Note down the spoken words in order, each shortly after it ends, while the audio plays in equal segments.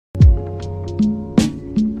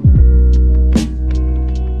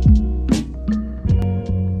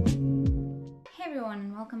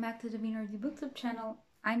to the Nerdy Booktube channel.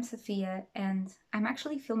 I'm Sophia and I'm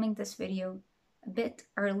actually filming this video a bit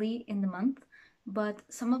early in the month, but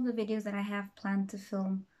some of the videos that I have planned to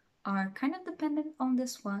film are kind of dependent on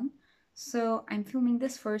this one. So I'm filming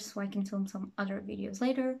this first so I can film some other videos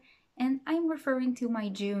later, and I'm referring to my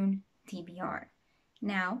June TBR.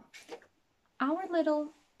 Now, our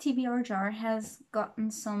little TBR jar has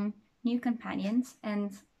gotten some new companions,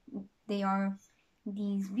 and they are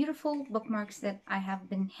these beautiful bookmarks that I have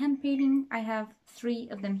been hand painting. I have 3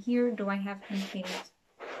 of them here, though I have hand painted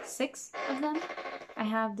 6 of them. I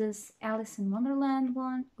have this Alice in Wonderland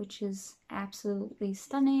one, which is absolutely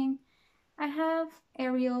stunning. I have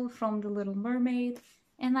Ariel from The Little Mermaid,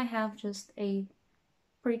 and I have just a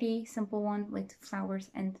pretty simple one with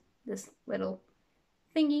flowers and this little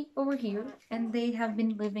thingy over here, and they have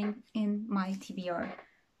been living in my TBR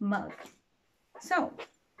mug. So,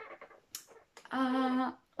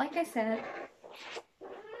 like I said,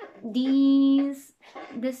 this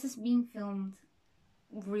is being filmed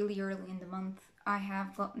really early in the month. I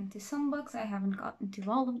have gotten to some books, I haven't gotten to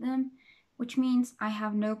all of them, which means I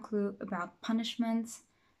have no clue about punishments.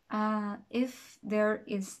 If there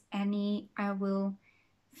is any, I will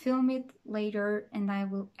film it later and I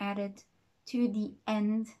will add it to the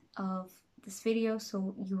end of this video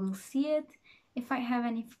so you will see it if I have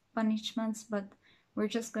any punishments, but we're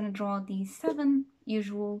just gonna draw these 7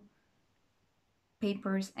 usual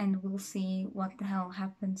papers and we'll see what the hell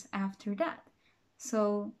happens after that.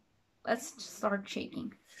 So let's start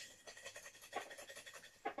shaking.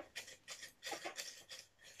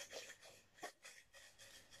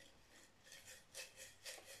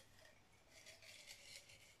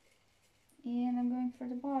 And I'm going for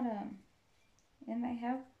the bottom. And I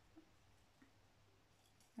have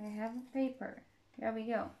a paper. There we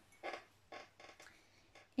go.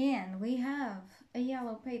 And we have a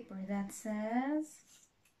yellow paper that says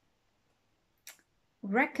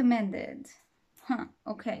recommended.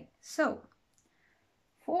 Okay, so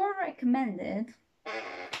for recommended,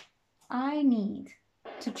 I need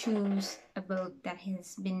to choose a book that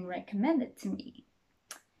has been recommended to me.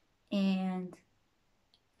 And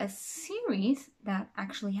a series that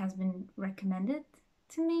actually has been recommended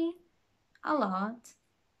to me a lot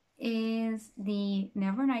is the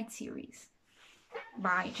Nevernight series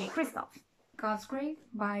by J. Kristoff. God's Grave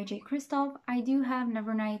by J. Kristoff. I do have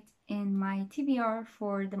Nevernight in my TBR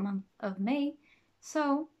for the month of May,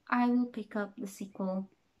 so I will pick up the sequel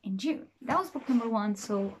in June. That was book number 1,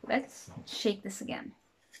 so let's shake this again.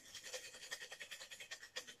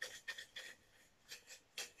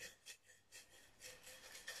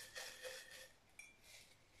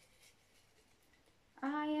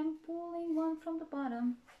 I am pulling one from the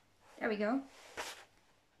bottom. There we go.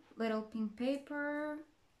 Little pink paper.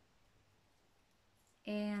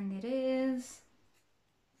 And it is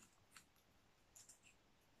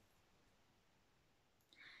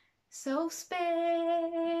So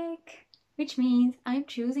Spick, which means I'm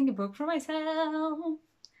choosing a book for myself,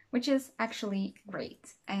 which is actually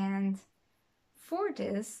great. And for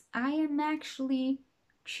this, I am actually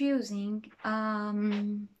choosing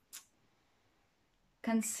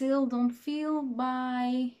Conceal Don't Feel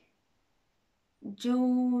by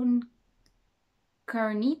Joan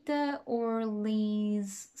Carnita or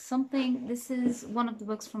Liz something. This is one of the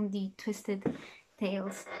books from the Twisted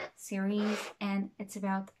Tales series, and it's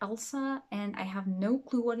about Elsa, and I have no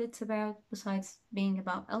clue what it's about besides being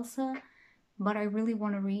about Elsa, but I really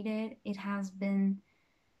want to read it. It has been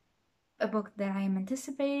a book that I am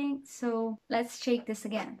anticipating, so let's shake this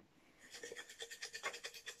again.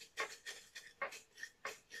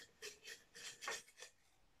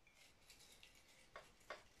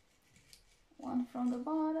 One from the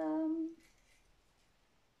bottom.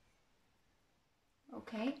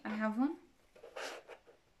 Okay, I have one.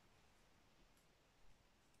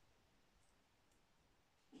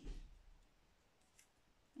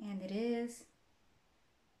 And it is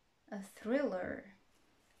a thriller.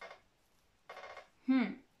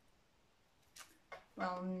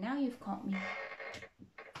 Well, now you've caught me.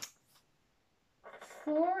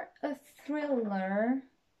 For a thriller,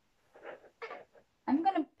 I'm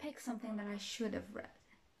gonna pick something that I should have read.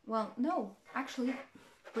 Well, no, actually,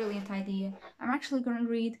 brilliant idea. I'm actually gonna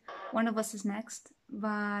read One of Us Is Next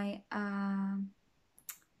by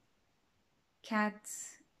Kat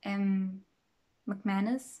M.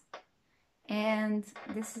 McManus. And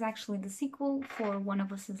this is actually the sequel for One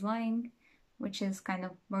of Us Is Lying, which is kind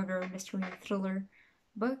of murder, mystery, thriller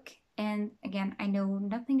book. And again, I know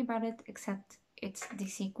nothing about it except it's the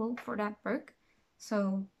sequel for that book.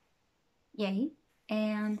 So, yay.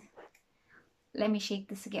 And let me shake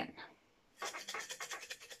this again.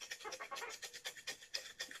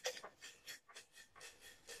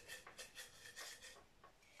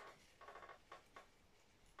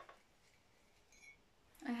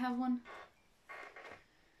 I have one.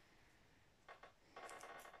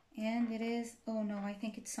 And it is, oh no, I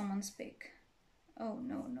think it's someone's pick. Oh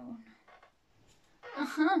no, no, no.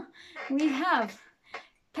 Uh-huh, we have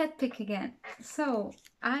pet pick again. So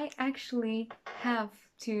I actually have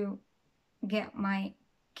to get my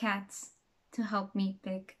cats to help me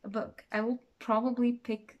pick a book. I will probably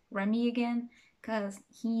pick Remy again because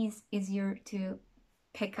he's easier to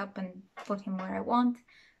pick up and put him where I want.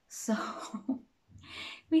 So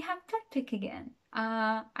we have pet pick again.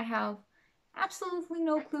 I have absolutely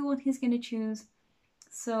no clue what he's gonna choose.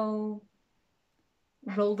 So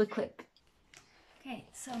roll the clip. Okay,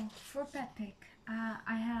 so for pet pick,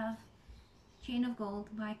 I have Chain of Gold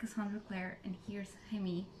by Cassandra Clare, and here's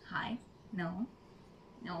Hemi. Hi. No,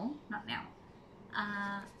 no, not now.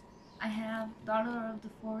 I have Daughter of the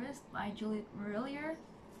Forest by Juliet Marillier,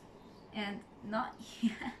 and not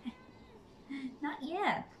yet. Not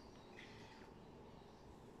yet.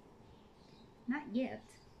 Not yet.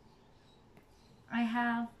 I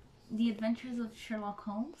have The Adventures of Sherlock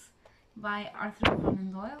Holmes by Arthur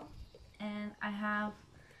Conan Doyle, and I have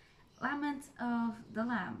Lament of the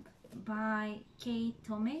Lamb by Kei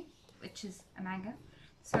Tomei, which is a manga.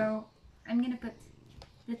 So I'm gonna put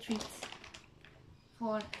the treats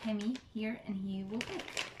for Hemi here, and he will pick.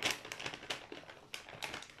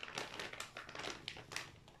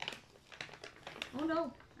 Oh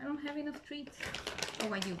no, I don't have enough treats.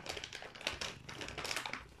 Oh, I do.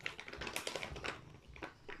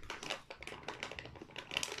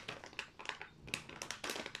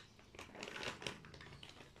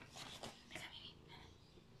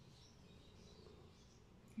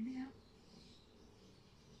 Here we go.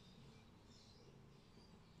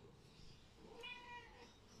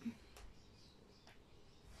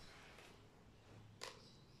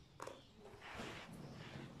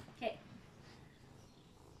 Okay.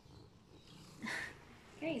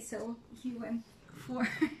 Okay, so he went for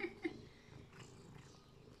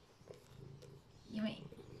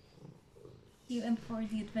he went for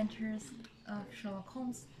The Adventures of Sherlock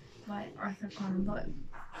Holmes by Arthur Conan Doyle.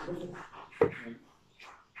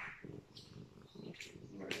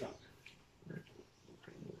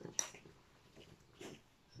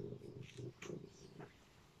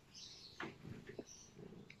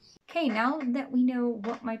 Okay, now that we know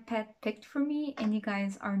what my pet picked for me, and you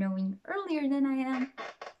guys are knowing earlier than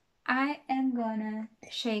I am gonna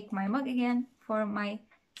shake my mug again for my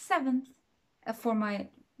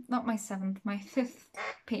my fifth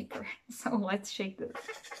paper. So let's shake this.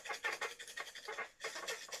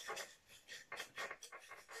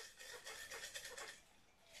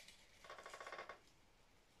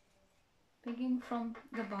 Picking from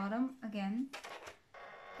the bottom again,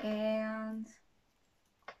 and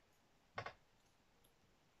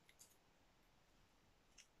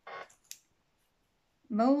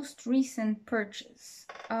most recent purchase.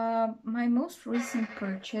 My most recent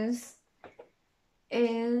purchase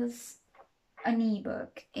is an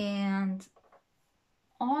ebook, and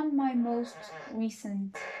on my most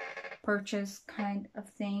recent purchase kind of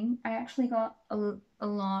thing, I actually got a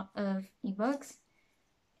lot of ebooks,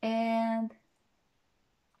 and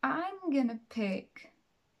I'm gonna pick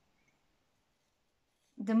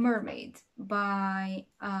The Mermaid by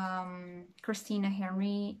Christina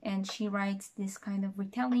Henry, and she writes this kind of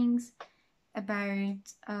retellings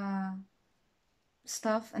about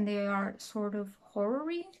stuff, and they are sort of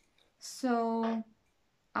horror-y. So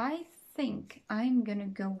I think I'm gonna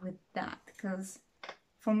go with that, because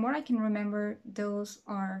from what I can remember, those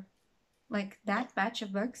are, like, that batch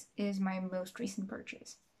of books is my most recent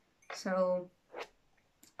purchase. So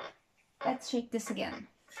let's shake this again.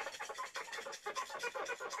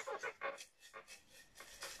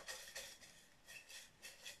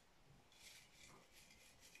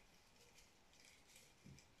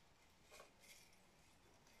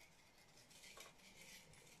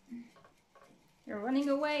 You're running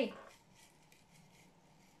away.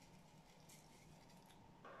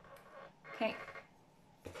 Okay.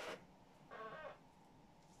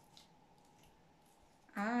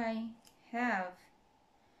 I have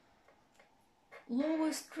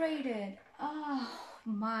lowest rated. Oh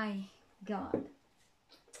my god.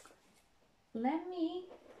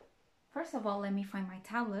 First of all, let me find my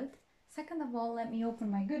tablet. Second of all, let me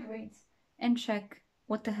open my Goodreads and check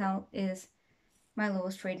what the hell is my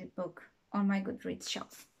lowest rated book on my Goodreads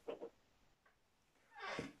shelf.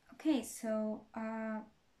 Okay, so I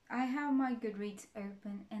have my Goodreads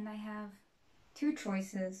open, and I have two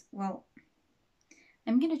choices. Well,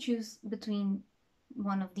 I'm gonna choose between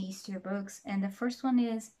one of these two books, and the first one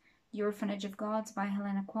is The Orphanage of Gods by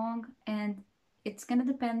Helena Kwong, and it's gonna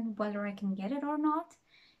depend whether I can get it or not.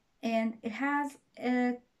 and it has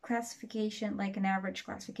a classification, like an average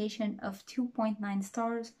classification of 2.9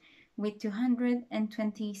 stars with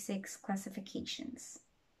 226 classifications.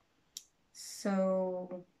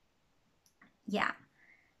 So yeah,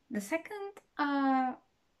 the second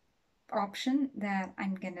option that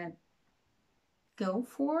I'm gonna go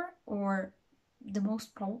for, or the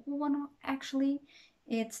most probable one actually,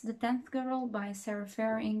 it's The 10th Girl by Sarah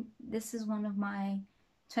Faring. This is one of my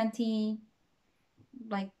 20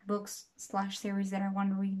 like books slash series that I want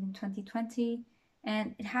to read in 2020,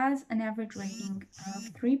 and it has an average rating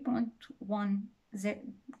of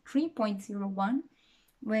 3.01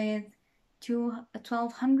 with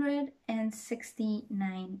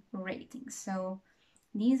 1269 ratings. So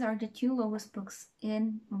these are the two lowest books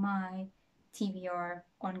in my TBR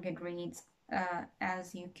on Goodreads,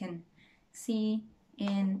 as you can see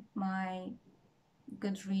in my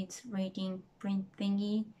Goodreads rating print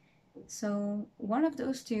thingy. So one of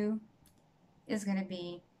those two is gonna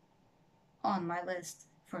be on my list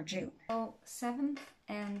for June. So seventh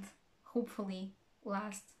and hopefully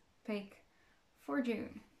last pick for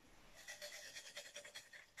June.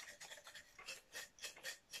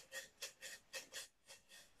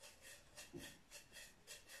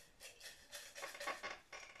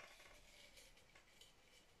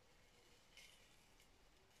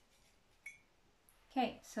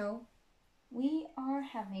 Okay, so we are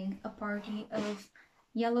having a party of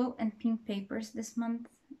yellow and pink papers this month,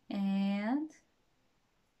 and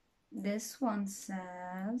this one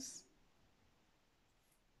says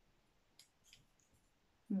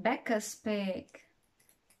Becca's pick.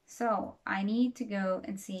 So I need to go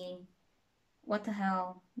and see what the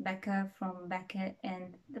hell Becca from Becca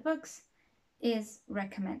and the Books is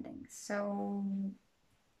recommending. So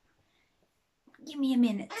give me a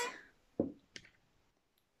minute.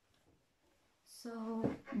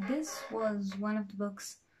 So this was one of the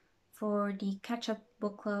books for the Catch Up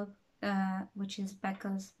Book Club, which is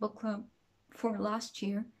Becca's book club for last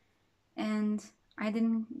year, and I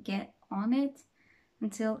didn't get on it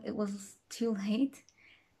until it was too late.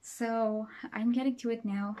 So I'm getting to it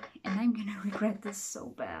now, and I'm gonna regret this so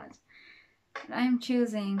bad. I'm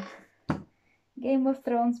choosing Game of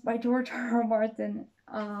Thrones by George R. R. Martin.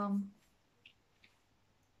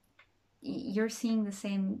 You're seeing the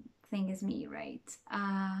same thing as me, right?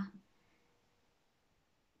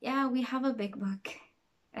 Yeah, we have a big book,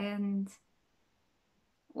 and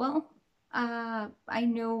well, I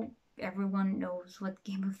know everyone knows what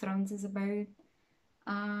Game of Thrones is about.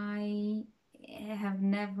 I have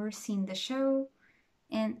never seen the show,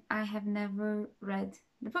 and I have never read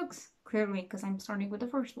the books, clearly, because I'm starting with the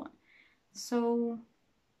first one. So,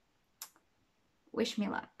 wish me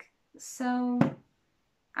luck. So,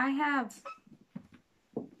 I have,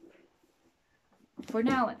 for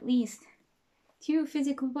now at least, 2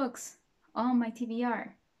 physical books on my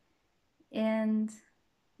TBR. And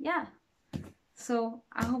yeah, so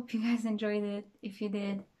I hope you guys enjoyed it. If you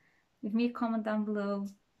did, leave me a comment down below.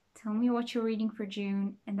 Tell me what you're reading for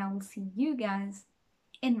June, and I will see you guys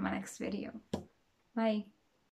in my next video. Bye.